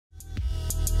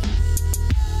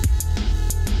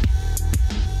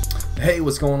Hey,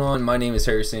 what's going on? My name is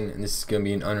Harrison, and this is going to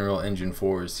be an Unreal Engine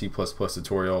 4 C++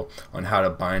 tutorial on how to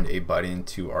bind a button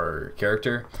to our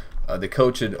character. The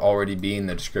code should already be in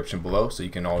the description below, so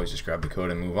you can always just grab the code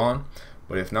and move on.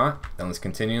 But if not, then let's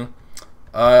continue.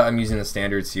 I'm using the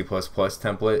standard C++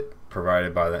 template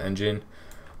provided by the engine.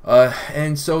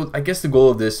 And so I guess the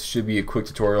goal of this should be a quick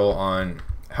tutorial on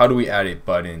how do we add a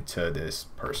button to this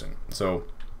person. So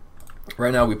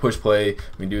right now we push play,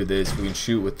 we do this, we can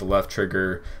shoot with the left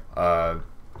trigger,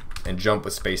 and jump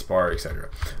with spacebar, etc.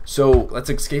 So let's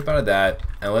escape out of that,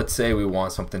 and let's say we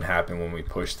want something to happen when we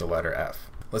push the letter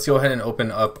F. Let's go ahead and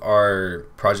open up our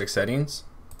project settings,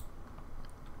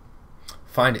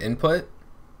 find input,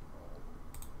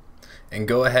 and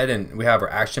go ahead and we have our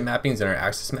action mappings and our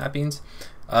axis mappings.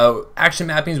 Action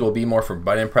mappings will be more for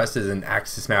button presses, and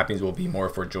axis mappings will be more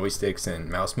for joysticks and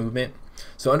mouse movement.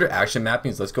 So under action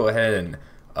mappings, let's go ahead and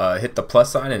hit the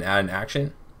plus sign and add an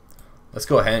action. Let's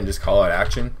go ahead and just call it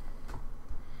action.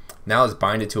 Now let's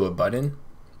bind it to a button.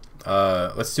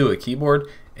 Let's do a keyboard,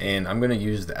 and I'm going to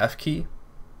use the F key.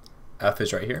 F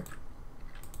is right here.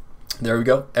 There we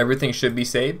go. Everything should be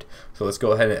saved. So let's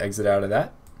go ahead and exit out of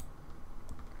that.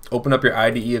 Open up your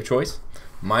IDE of choice.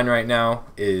 Mine right now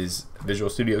is Visual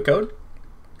Studio Code.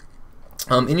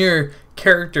 In your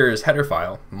character's header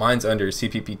file, mine's under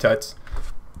CPP tuts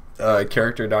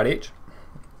character.h.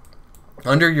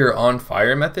 Under your on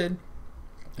fire method,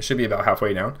 it should be about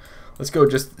halfway down. Let's go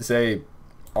just say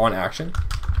on action,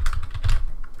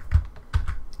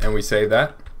 and we save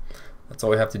that. That's all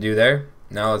we have to do there.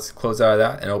 Now let's close out of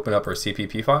that and open up our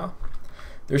CPP file.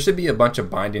 There should be a bunch of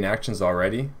binding actions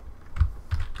already.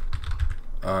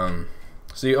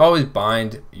 So you always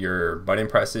bind your button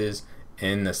presses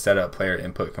in the setup player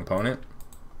input component.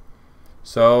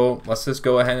 So let's just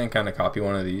go ahead and kind of copy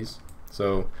one of these.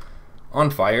 So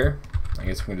on fire, I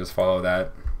guess we can just follow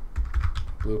that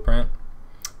blueprint.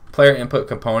 Player input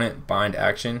component bind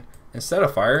action. Instead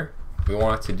of fire, we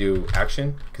want it to do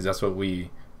action because that's what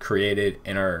we created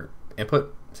in our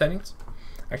input settings,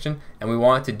 action, and we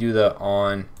want it to do the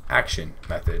on action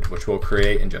method, which we'll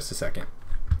create in just a second.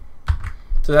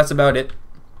 So that's about it.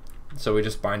 So we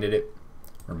just binded it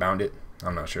or bound it.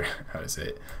 I'm not sure how to say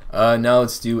it. Now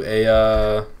let's do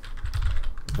a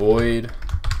void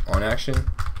on action.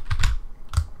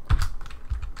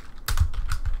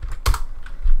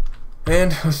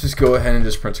 And let's just go ahead and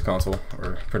just print the console,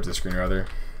 or print the screen rather.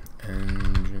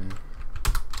 Engine.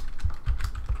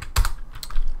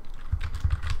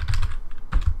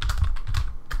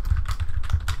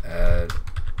 Add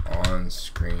on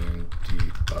screen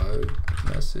debug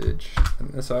message. And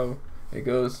that's how it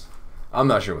goes. I'm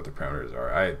not sure what the parameters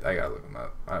are. I gotta look them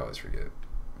up. I always forget.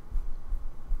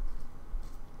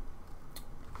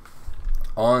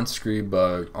 On screen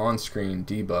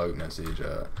debug message.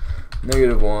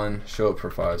 -1, show up for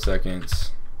 5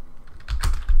 seconds.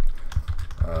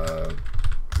 The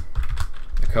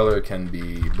color can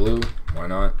be blue, why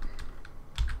not?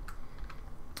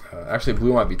 Actually,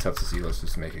 blue might be tough to see. Let's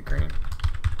just make it green.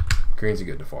 Green's a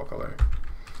good default color.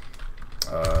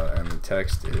 And the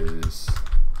text is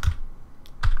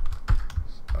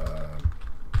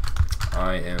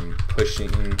I am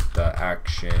pushing the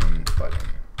action button.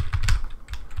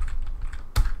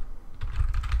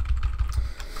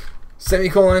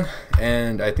 Semicolon,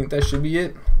 and I think that should be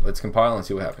it. Let's compile and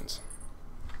see what happens.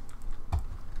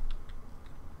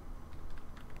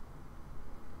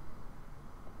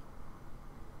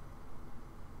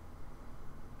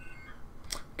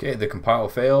 Okay, the compile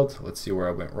failed. Let's see where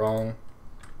I went wrong.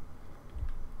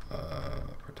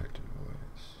 Protected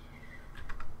voice.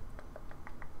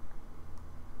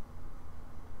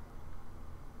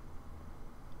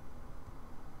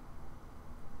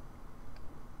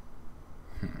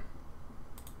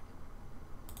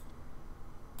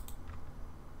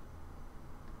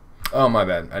 Oh, my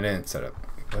bad. I didn't set up.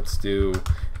 Let's do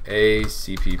a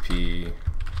CPP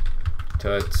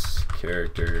tuts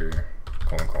character :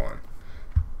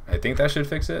 I think that should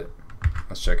fix it.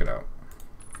 Let's check it out.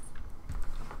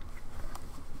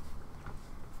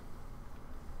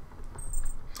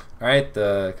 Alright,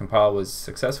 the compile was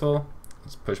successful.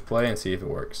 Let's push play and see if it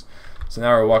works. So now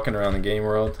we're walking around the game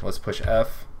world. Let's push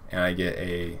F, and I get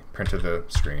a print of the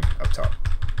screen up top.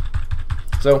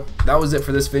 So that was it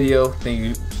for this video. Thank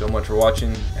you so much for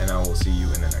watching, and I will see you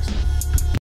in the next one.